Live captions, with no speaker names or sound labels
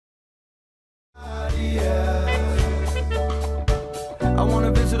I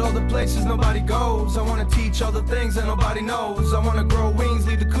wanna visit all the places nobody goes. I wanna teach all the things that nobody knows. I wanna grow wings,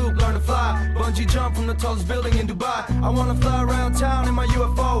 leave the coop, learn to fly. Bungee jump from the tallest building in Dubai. I wanna fly around town in my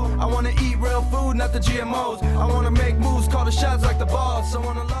UFO. I wanna eat real food, not the GMOs. I wanna make moves, call the shots like the boss. I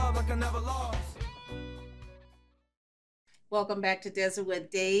wanna love like I never lost. Welcome back to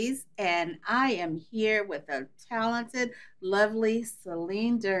Desertwood Days, and I am here with a talented, lovely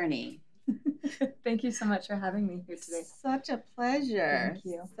Celine Durney. Thank you so much for having me here today. Such a pleasure. Thank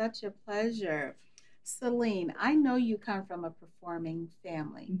you. Such a pleasure. Celine, I know you come from a performing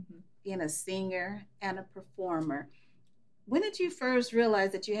family, being a singer and a performer. When did you first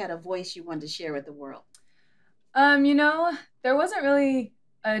realize that you had a voice you wanted to share with the world? There wasn't really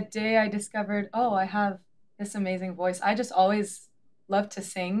a day I discovered, oh, I have this amazing voice. I just always loved to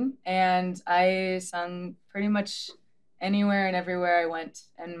sing, and I sung pretty much anywhere and everywhere I went,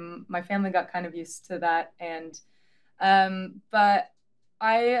 and my family got kind of used to that. And but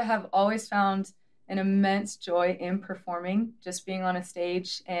I have always found an immense joy in performing, just being on a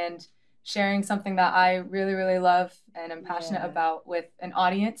stage and sharing something that I really, really love and am passionate about with an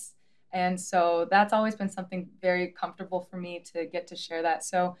audience. And so that's always been something very comfortable for me to get to share that.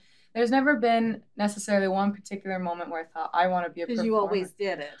 So there's never been necessarily one particular moment where I thought I want to be a performer. Because you always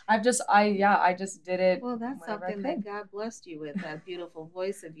did it. I just did it. Well, that's something that God blessed you with, that beautiful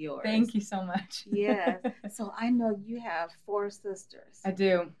voice of yours. Thank you so much. Yes. So I know you have 4 sisters. I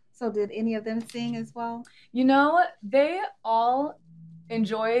do. So did any of them sing as well? They all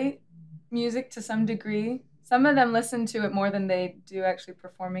enjoy music to some degree. Some of them listen to it more than they do actually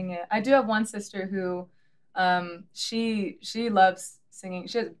performing it. I do have one sister who she loves singing.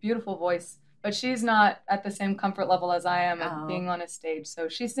 She has a beautiful voice, but she's not at the same comfort level as I am of being on a stage. So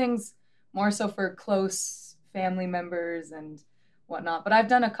she sings more so for close family members and whatnot. But I've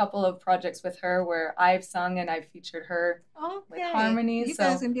done a couple of projects with her where I've sung and I've featured her with harmonies. You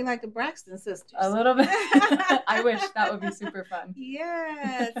guys can be like the Braxton sisters. A little bit. I wish. That would be super fun.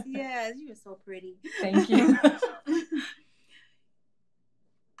 Yes, yes. You are so pretty. Thank you.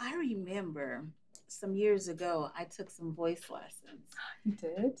 I remember some years ago, I took some voice lessons. You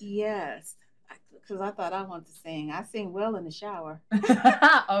did? Yes, because I thought I wanted to sing. I sing well in the shower.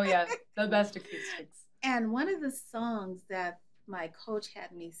 Oh, yeah, the best acoustics. And one of the songs that my coach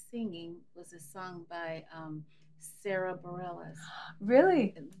had me singing was a song by Sarah Bareilles.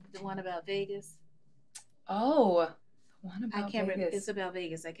 Really? The one about Vegas. Oh, the one about I can't Vegas. remember. It's about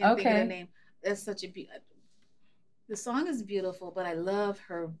Vegas. I can't think of the name. That's such a the song is beautiful, but I love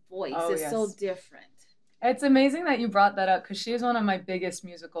her voice. It's so different. It's amazing that you brought that up because she's one of my biggest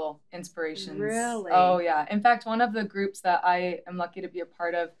musical inspirations. Really? Oh, yeah. In fact, one of the groups that I am lucky to be a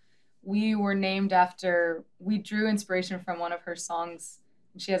part of, we were named after, we drew inspiration from one of her songs.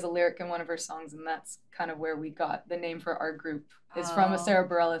 She has a lyric in one of her songs, and that's kind of where we got the name for our group, is from a Sarah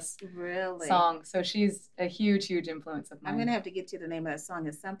Bareilles song. So she's a huge, huge influence of mine. I'm going to have to get you the name of that song.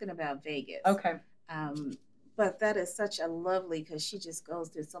 It's something about Vegas. Okay. But that is such a lovely, because she just goes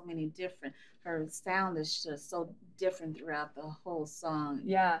through so many different, her sound is just so different throughout the whole song.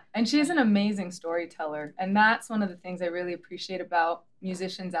 Yeah, and she's an amazing storyteller. And that's one of the things I really appreciate about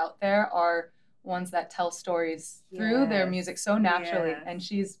musicians out there are ones that tell stories through their music so naturally. And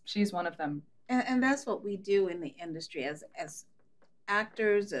she's one of them. And that's what we do in the industry as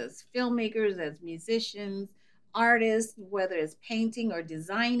actors, as filmmakers, as musicians, artists, whether it's painting or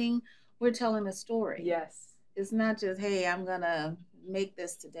designing, we're telling a story. Yes. It's not just, hey, I'm going to make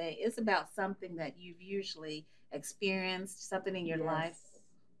this today. It's about something that you've usually experienced, something in your life,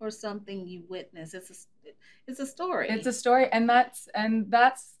 or something you witnessed. It's a story. It's a story, and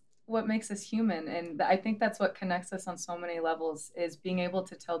that's what makes us human. And I think that's what connects us on so many levels, is being able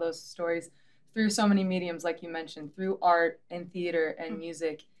to tell those stories through so many mediums, like you mentioned, through art and theater and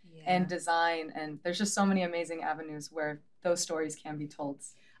music and design. And there's just so many amazing avenues where those stories can be told.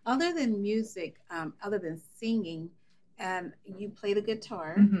 Other than music, other than singing, and you play the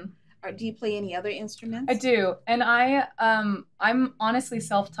guitar, or do you play any other instruments? I do, and I'm honestly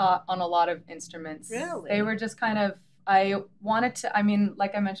self-taught on a lot of instruments. Really? They were just kind of, I wanted to, I mean,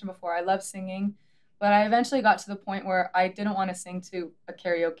 like I mentioned before, I love singing, but I eventually got to the point where I didn't want to sing to a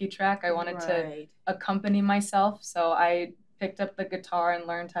karaoke track. I wanted to accompany myself, so I picked up the guitar and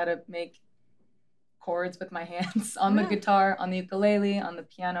learned how to make chords with my hands on the guitar, on the ukulele, on the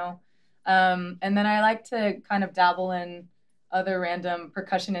piano. And then I like to kind of dabble in other random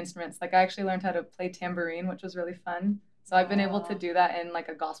percussion instruments. Like I actually learned how to play tambourine, which was really fun. So I've been able to do that in like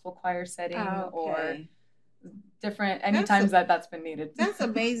a gospel choir setting or different, any times that's been needed. That's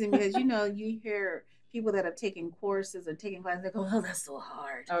amazing because, you know, you hear people that have taken courses or taken classes, they go, "Oh, that's so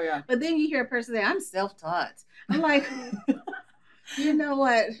hard." Oh yeah. But then you hear a person say, "I'm self-taught." I'm like, you know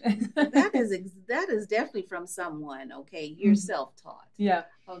what? That is definitely from someone. Okay, you're self-taught. Yeah.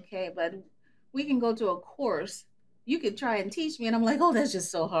 Okay, but we can go to a course. You could try and teach me, and I'm like, "Oh, that's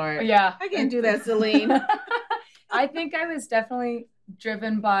just so hard." Yeah. I can't do that, Celine. I think I was definitely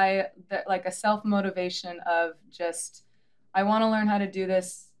driven by like a self-motivation of just, I want to learn how to do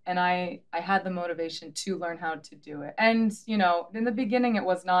this. And I had the motivation to learn how to do it. And, you know, in the beginning, it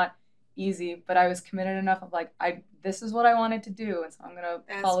was not easy, but I was committed enough of like, this is what I wanted to do. And so I'm going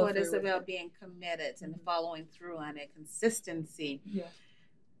to follow through. That's what it's about, being committed and following through on it, consistency. Yeah.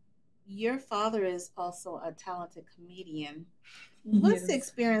 Your father is also a talented comedian. What's the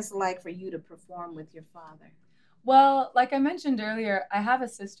experience like for you to perform with your father? Well, like I mentioned earlier, I have a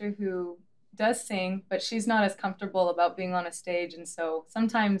sister who does sing, but she's not as comfortable about being on a stage. And so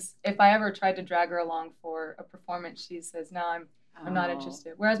sometimes if I ever tried to drag her along for a performance, she says, "No, I'm not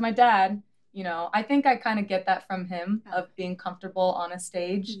interested." Whereas my dad, you know, I think I kind of get that from him of being comfortable on a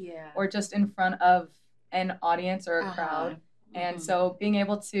stage or just in front of an audience or a crowd. And so being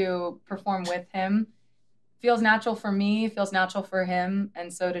able to perform with him feels natural for me, feels natural for him.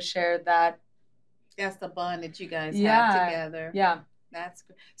 And so to share that. That's the bond that you guys have together. Yeah. That's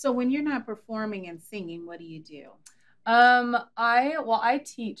good. So when you're not performing and singing, what do you do? I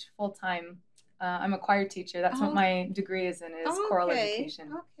teach full time. I'm a choir teacher. That's what my degree is in, is choral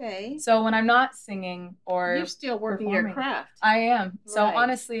education. Okay. So when I'm not singing or you're still working your craft. I am. Right. So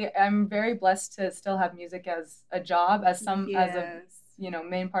honestly, I'm very blessed to still have music as a job, as a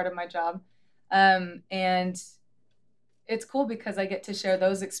main part of my job. And it's cool because I get to share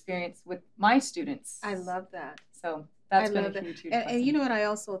those experiences with my students. I love that. So that's been a huge and you know what I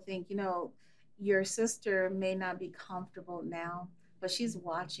also think, you know, your sister may not be comfortable now, but she's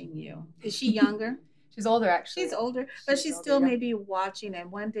watching you. Is she younger? She's older, actually. She's older, but she still may be watching,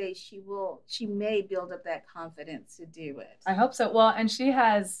 and one day she may build up that confidence to do it. I hope so. Well, and she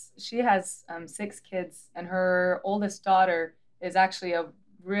has 6 kids, and her oldest daughter is actually a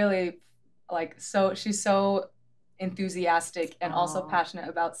really she's so enthusiastic and also passionate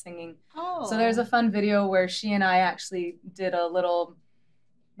about singing. So there's a fun video where she and I actually did a little,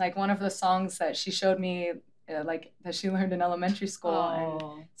 like, one of the songs that she showed me, that she learned in elementary school.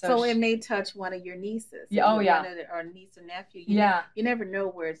 And so it may touch one of your nieces. Yeah. Or niece or nephew. You never know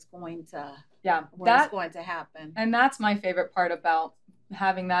where it's going to. Yeah. It's going to happen. And that's my favorite part about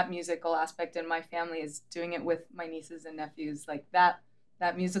having that musical aspect in my family, is doing it with my nieces and nephews. Like that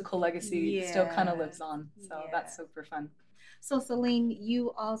musical legacy still kind of lives on. So that's super fun. So Celine,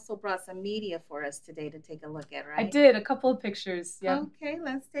 you also brought some media for us today to take a look at, right? I did, a couple of pictures. Yeah. Okay,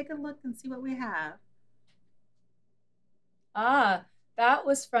 let's take a look and see what we have. That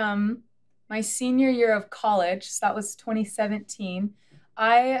was from my senior year of college. So that was 2017.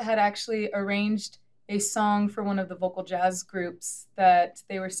 I had actually arranged a song for one of the vocal jazz groups that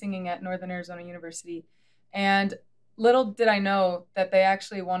they were singing at Northern Arizona University. And little did I know that they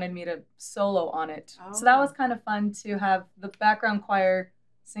actually wanted me to solo on it. So that was kind of fun to have the background choir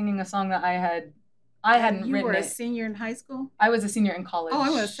singing a song that I hadn't written. You were a senior in high school? I was a senior in college. Oh, I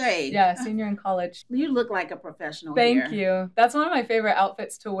was going to say. Yeah, senior in college. You look like a professional. Thank you. That's one of my favorite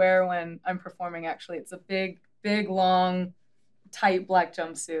outfits to wear when I'm performing, actually. It's a big, long, tight black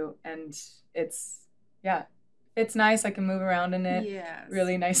jumpsuit. And it's nice. I can move around in it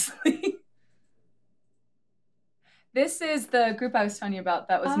really nicely. This is the group I was telling you about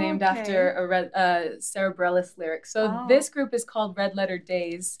that was named after a Sarah Bareilles lyric. So this group is called Red Letter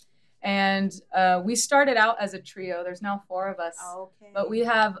Days. And we started out as a trio. There's now 4 of us. But we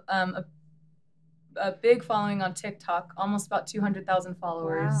have a big following on TikTok, almost about 200,000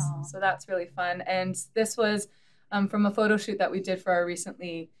 followers. Wow. So that's really fun. And this was from a photo shoot that we did for our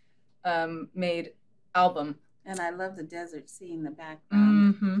recently made album. And I love the desert sea in the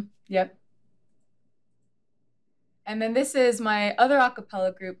background. Mm-hmm. Yep. And then this is my other a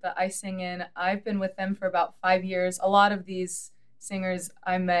cappella group that I sing in. I've been with them for about 5 years. A lot of these singers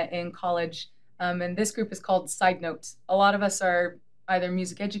I met in college. And this group is called Side Note. A lot of us are either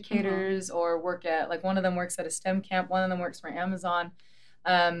music educators or work at, like, one of them works at a STEM camp. One of them works for Amazon.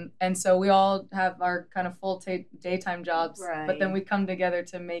 And so we all have our kind of full daytime jobs. Right. But then we come together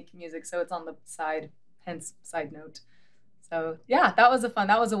to make music. So it's on the side, hence Side Note. So yeah, that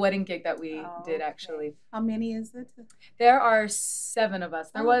was a wedding gig that we did, actually. How many is it? There are 7 of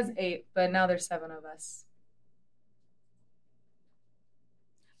us. There was 8, but now there's 7 of us.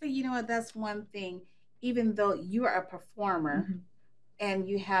 But you know what? That's one thing. Even though you are a performer and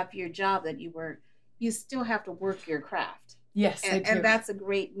you have your job that you work, you still have to work your craft. Yes, I do. And that's a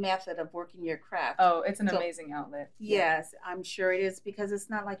great method of working your craft. Oh, it's an amazing outlet. Yes, I'm sure it is, because it's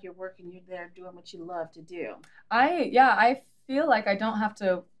not like you're working, you're there doing what you love to do. I feel like I don't have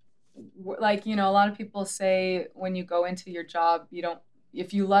to, like, you know, a lot of people say when you go into your job,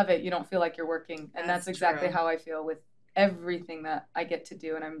 if you love it, you don't feel like you're working. And that's exactly how I feel with everything that I get to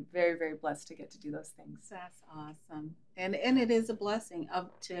do. And I'm very, very blessed to get to do those things. That's awesome. And it is a blessing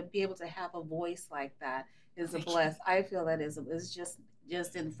to be able to have a voice like that. Is a bless. I feel that it's just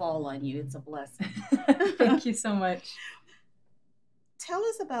didn't fall on you. It's a blessing. Thank you so much. Tell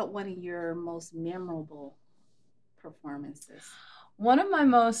us about one of your most memorable performances. One of my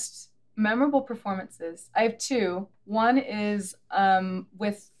most memorable performances, I have two. One is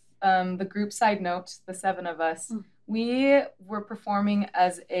with the group Side Note, the 7 of us. We were performing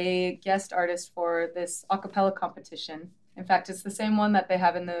as a guest artist for this a cappella competition. In fact, it's the same one that they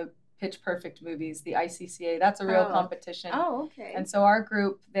have in the Pitch Perfect movies, the ICCA. That's a real competition. Oh, okay. And so our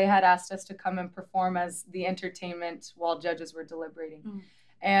group, they had asked us to come and perform as the entertainment while judges were deliberating.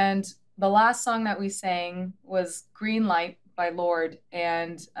 And the last song that we sang was Green Light by Lorde.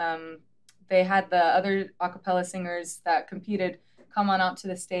 And they had the other a cappella singers that competed come on out to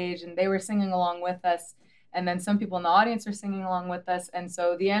the stage, and they were singing along with us. And then some people in the audience were singing along with us. And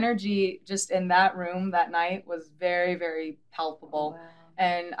so the energy just in that room that night was very, very palpable. Wow.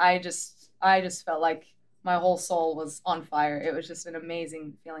 And I just felt like my whole soul was on fire. It was just an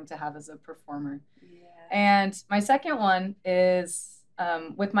amazing feeling to have as a performer. Yeah. And my second one is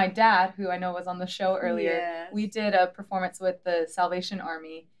with my dad, who I know was on the show earlier. Yes. We did a performance with the Salvation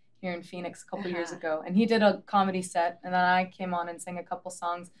Army here in Phoenix a couple years ago. And he did a comedy set, and then I came on and sang a couple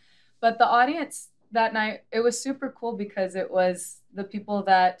songs. But the audience that night, it was super cool because it was the people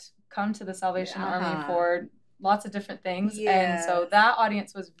that come to the Salvation Army for lots of different things. Yes. And so that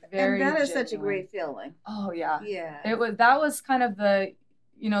audience was very And that is genuine. Such a great feeling. Oh, yeah. Yeah. That was kind of the,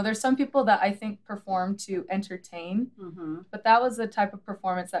 there's some people that I think perform to entertain, but that was the type of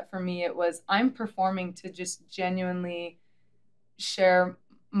performance that for me, it was, I'm performing to just genuinely share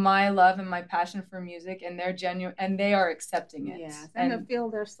my love and my passion for music, and they're genuine, and they are accepting it. Yes, and to feel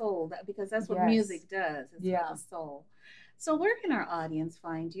their soul, because that's what music does. It's for the soul. So where can our audience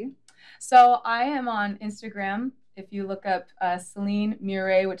find you? So I am on Instagram. If you look up Celine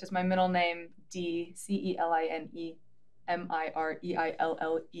Murray, which is my middle name, DCELINE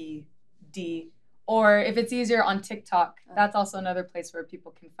MIREILLED. Or if it's easier, on TikTok, that's also another place where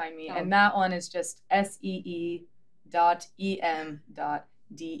people can find me. And that one is just SEE.EM.DEE.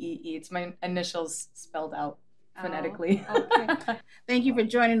 It's my initials spelled out phonetically. Okay. Thank you for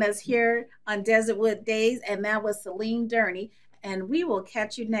joining us here on Desertwood Days. And that was Celine Durney. And we will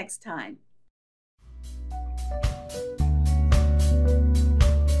catch you next time.